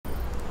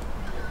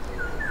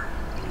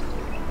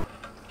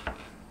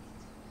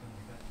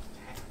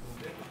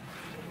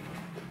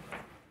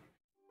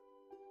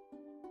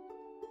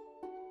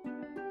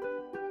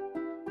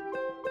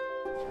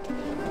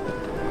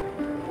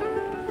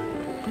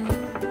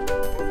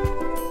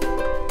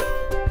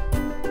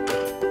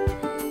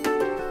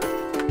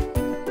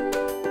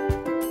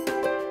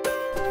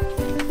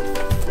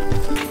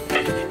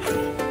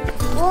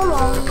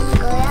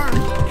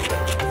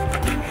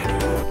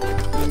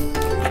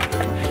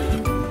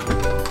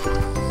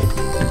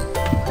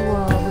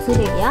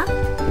뭐야?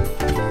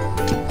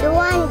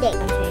 노란색.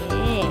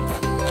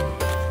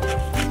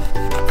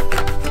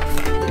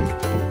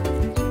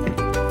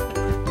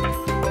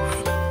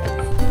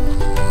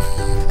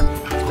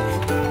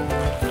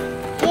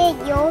 얘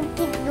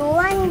여기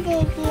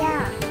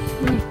노란색이야.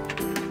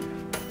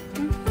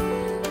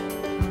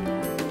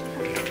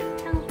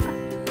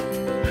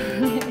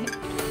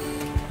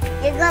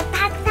 이거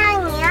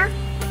사탕이야?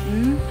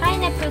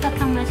 파인애플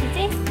사탕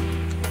맛이지?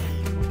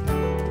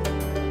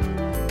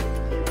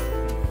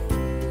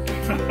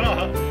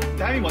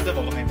 하미 먼저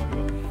먹어, 하미 먼저.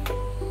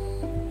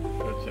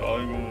 그렇지.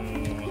 아이고,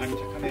 하미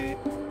착하네.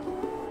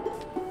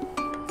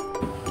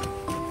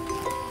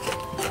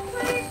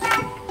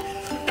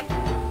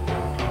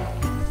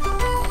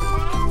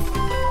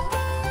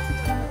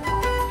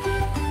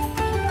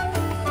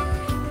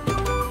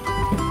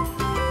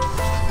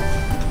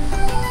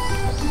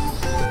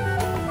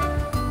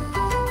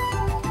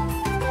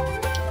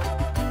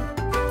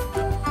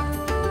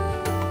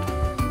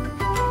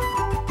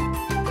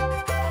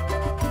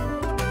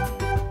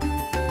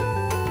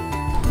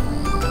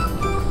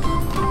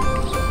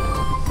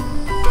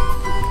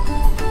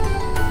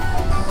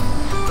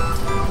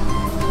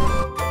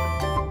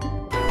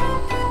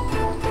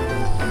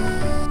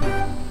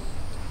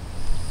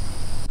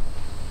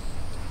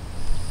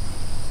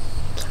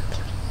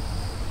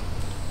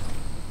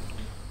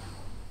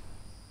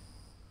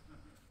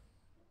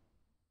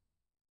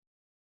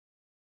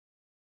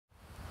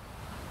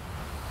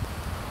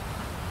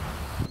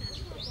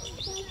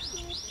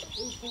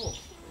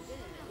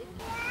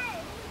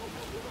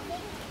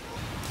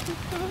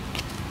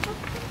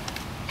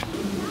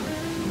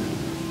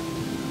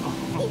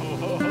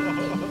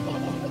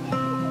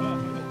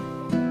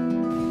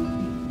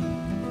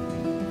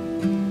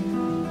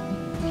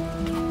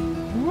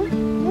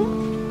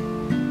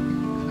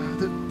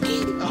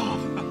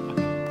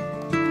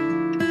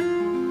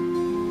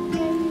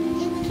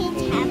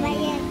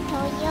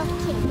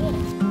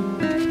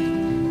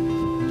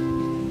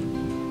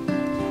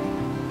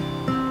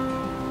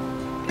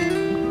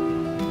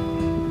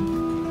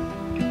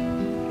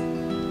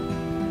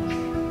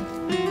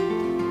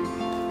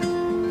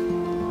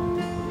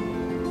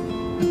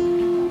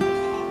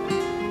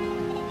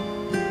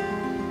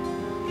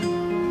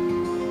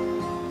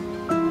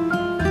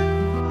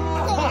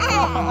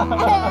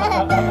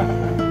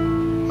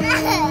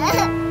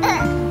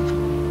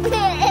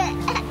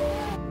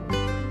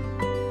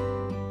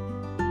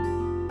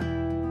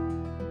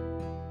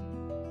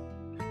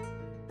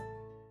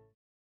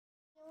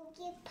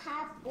 여기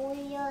밥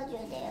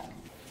올려주세요.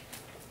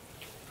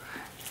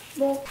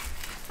 뭐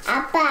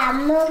아빠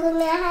안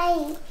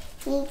먹으면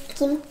이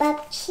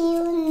김밥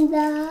치운다.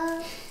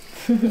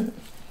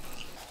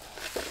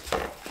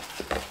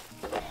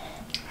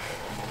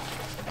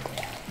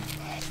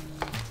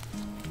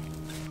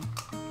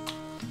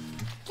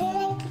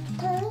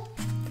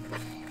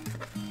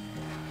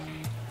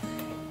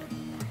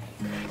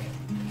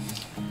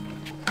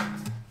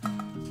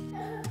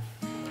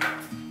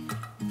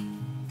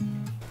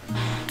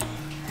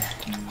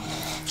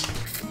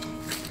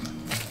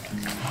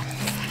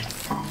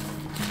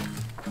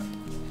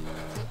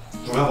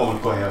 누가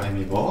먹을 거예요,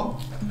 하미버?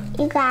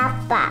 이거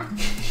아빠.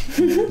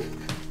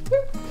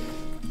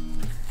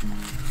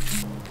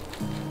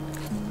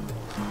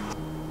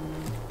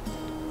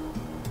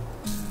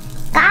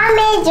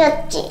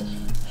 까매졌지?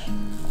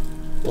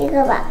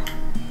 이거 봐.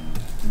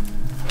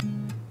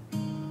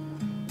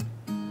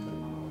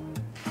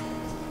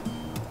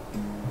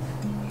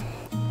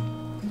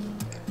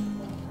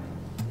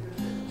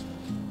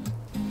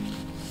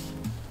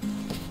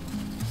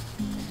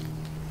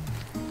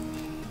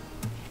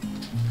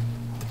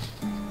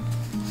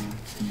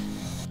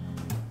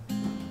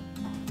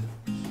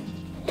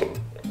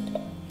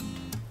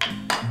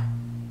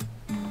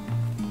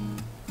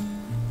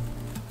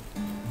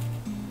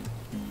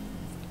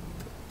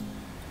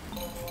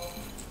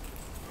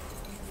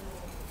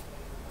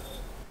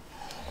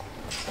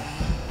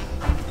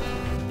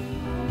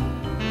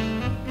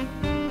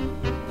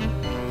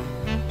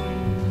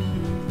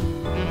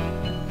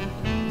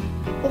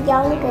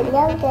 그냥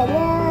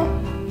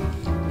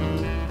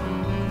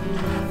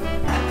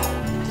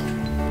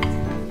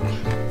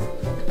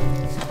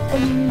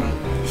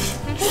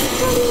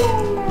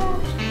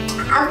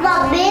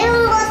아빠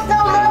매운 것도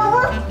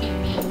먹어?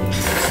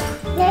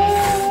 네.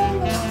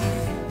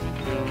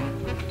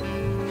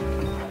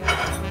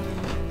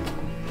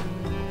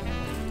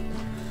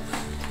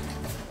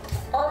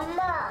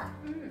 엄마.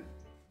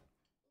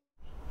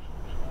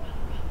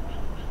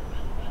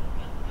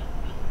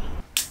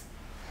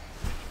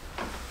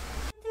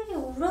 애들이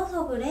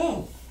울어서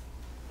그래.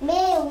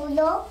 왜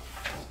울어?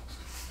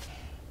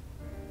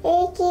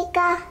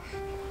 애기가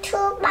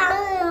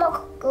투방을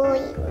먹고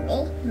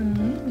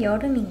있네.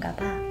 여름인가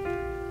봐.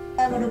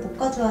 땀으로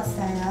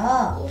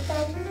묶어주었어요. 이건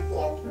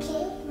이렇게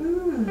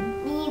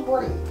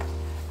리본.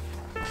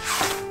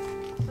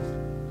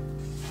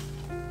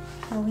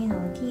 여긴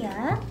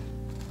어디야?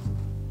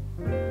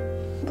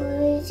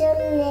 물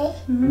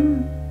줬네.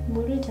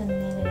 물을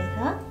줬네.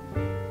 그래서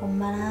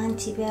엄마랑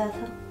집에 와서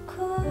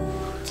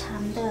쿨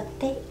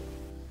남자였대.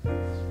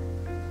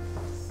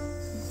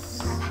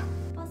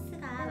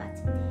 버스가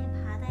마침내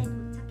바다에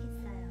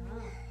도착했어요.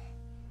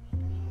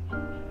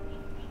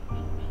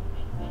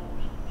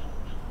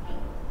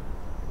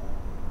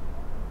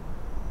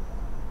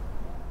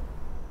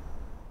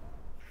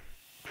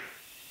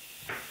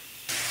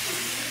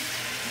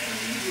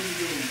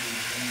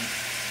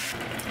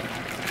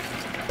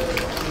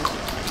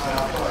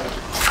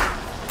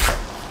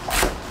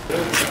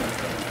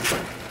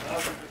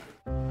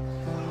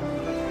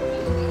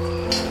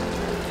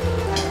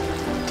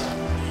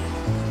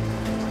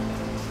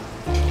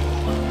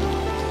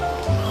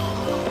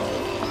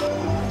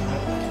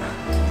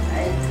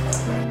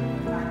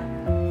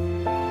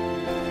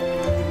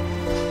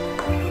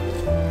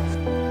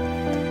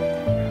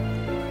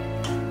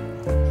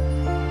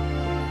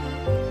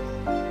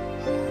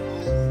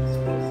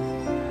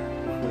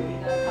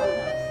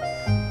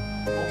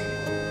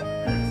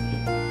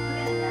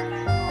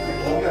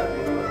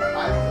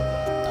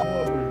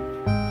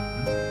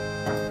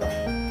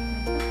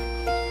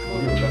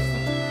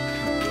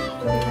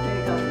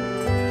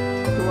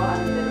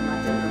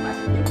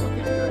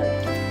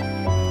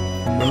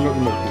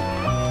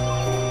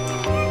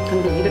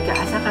 근데 이렇게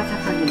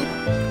아삭아삭하게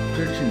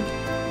그렇지.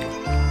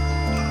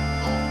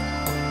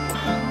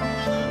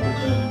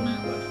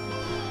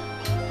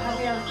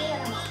 밥이랑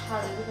깨랑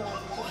다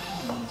익어가지고.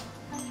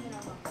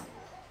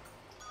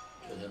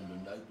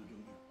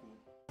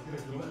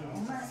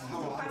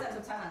 과자도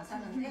잘 안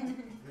사는데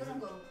그런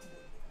거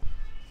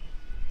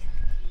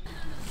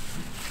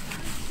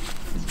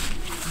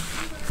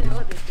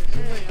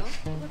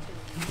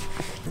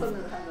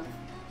손으로 하고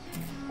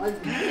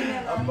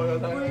아빠가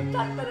다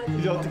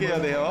이제 어떻게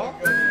해야 돼요?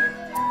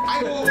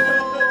 아이고.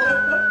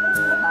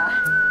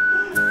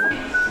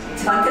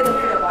 저한테도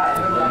그려봐요.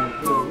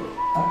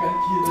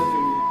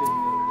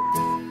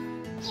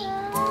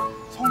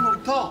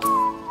 성놀이터?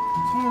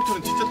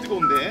 성놀이터는 진짜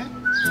뜨거운데.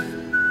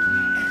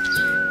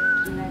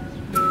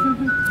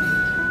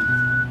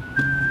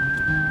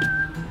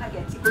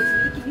 하긴 찍고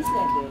있긴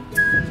있어야 돼.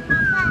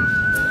 아빠,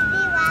 이리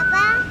와봐.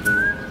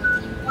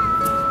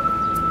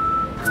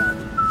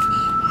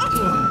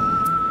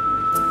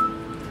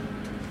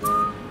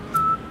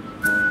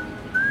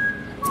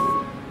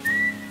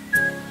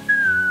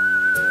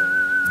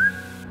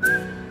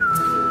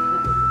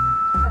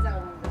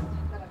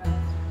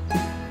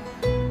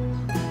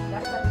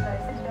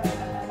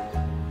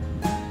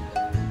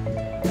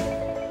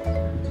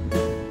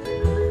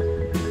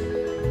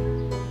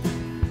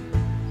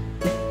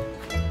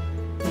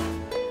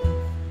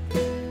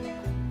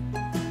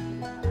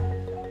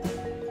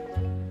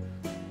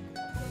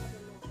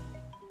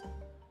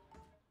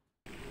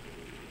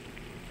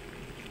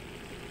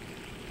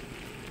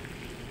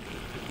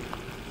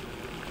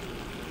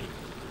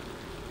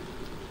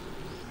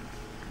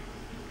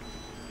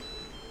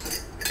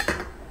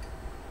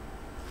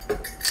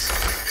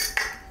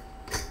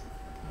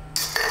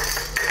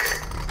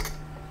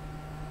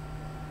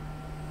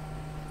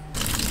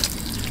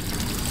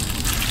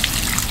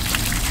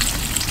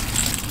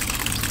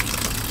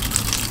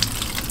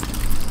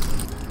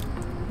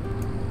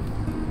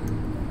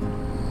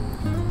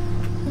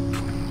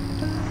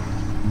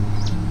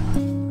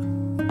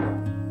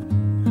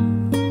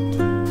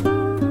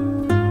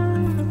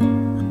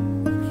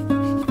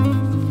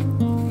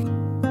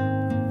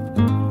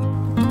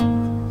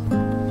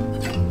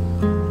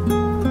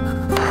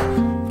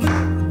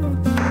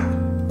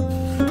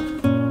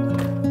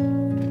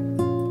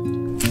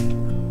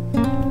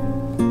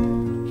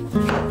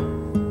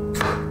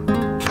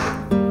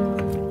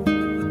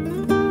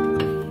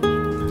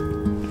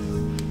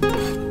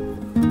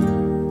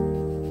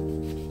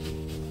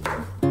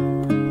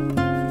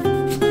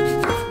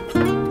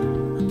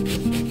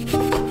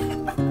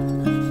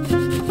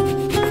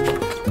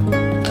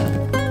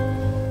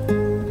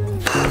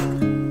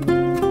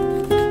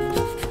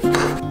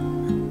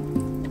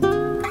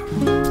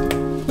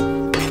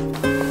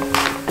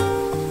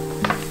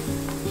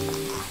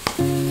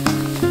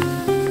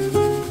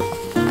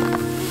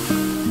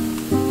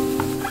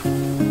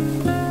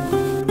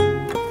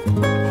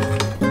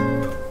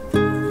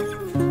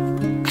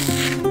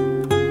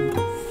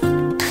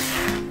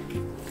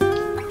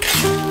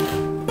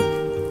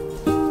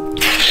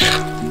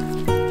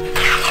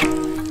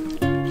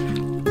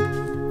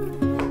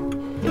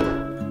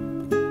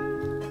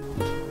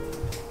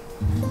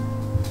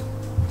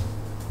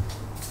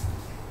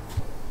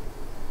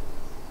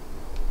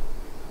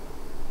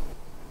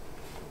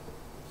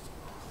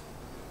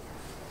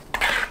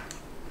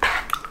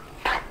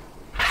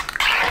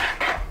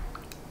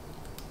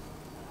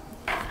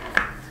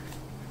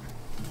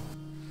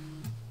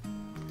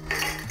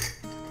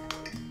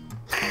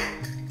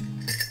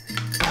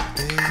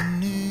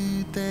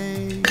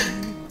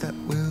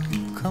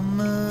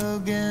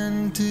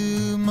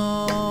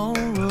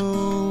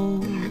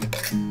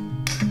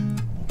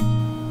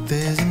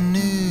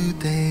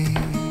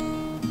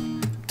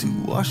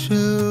 wash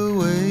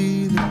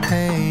away the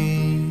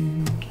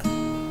pain.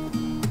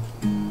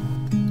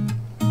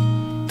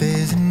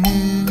 There's a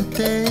new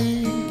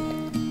day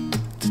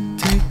to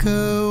take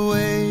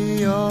away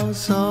your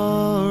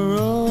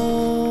sorrow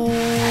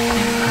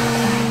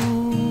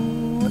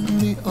and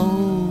the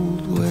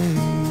old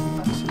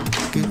ways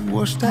get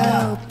washed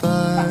out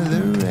by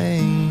the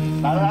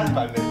rain. 말을 하지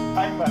말래.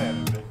 타임만 해야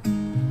되는데.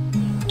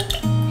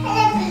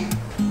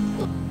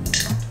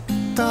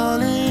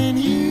 Darling,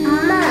 you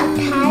엄마,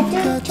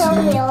 가죽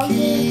좀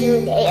여기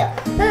주세요.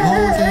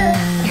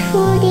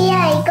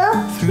 술이야 이거?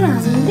 술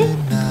아닌데?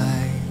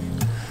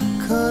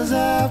 Cause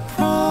I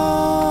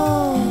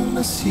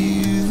promise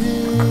you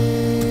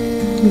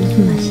this.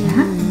 무슨 맛이야?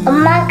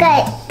 엄마가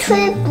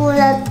술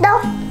뿌렸어?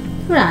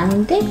 술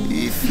아닌데?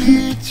 If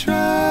you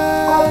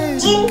try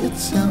to 껍질? get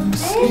some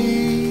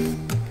sleep,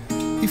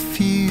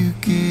 if you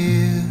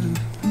give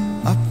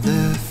up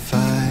the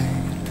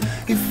fight,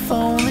 if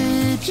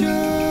only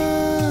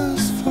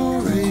just for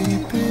a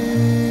bit,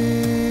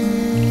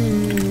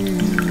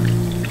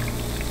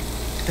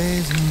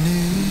 there's a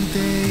new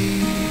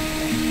day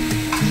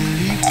to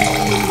leave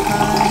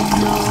behind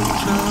your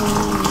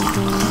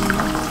trouble.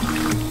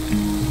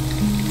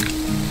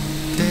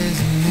 There's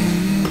a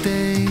new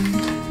day,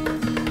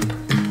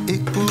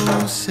 it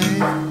will set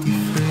you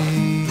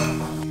free.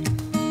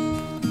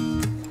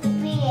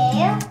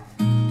 술이에요?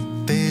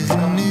 There's a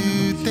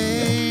new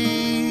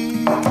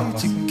day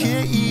to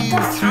get you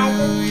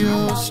through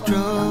your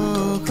struggles.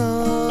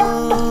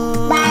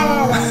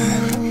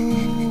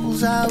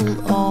 I will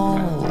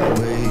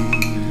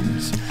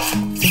always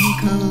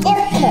think of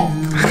you.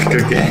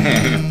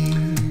 그렇게.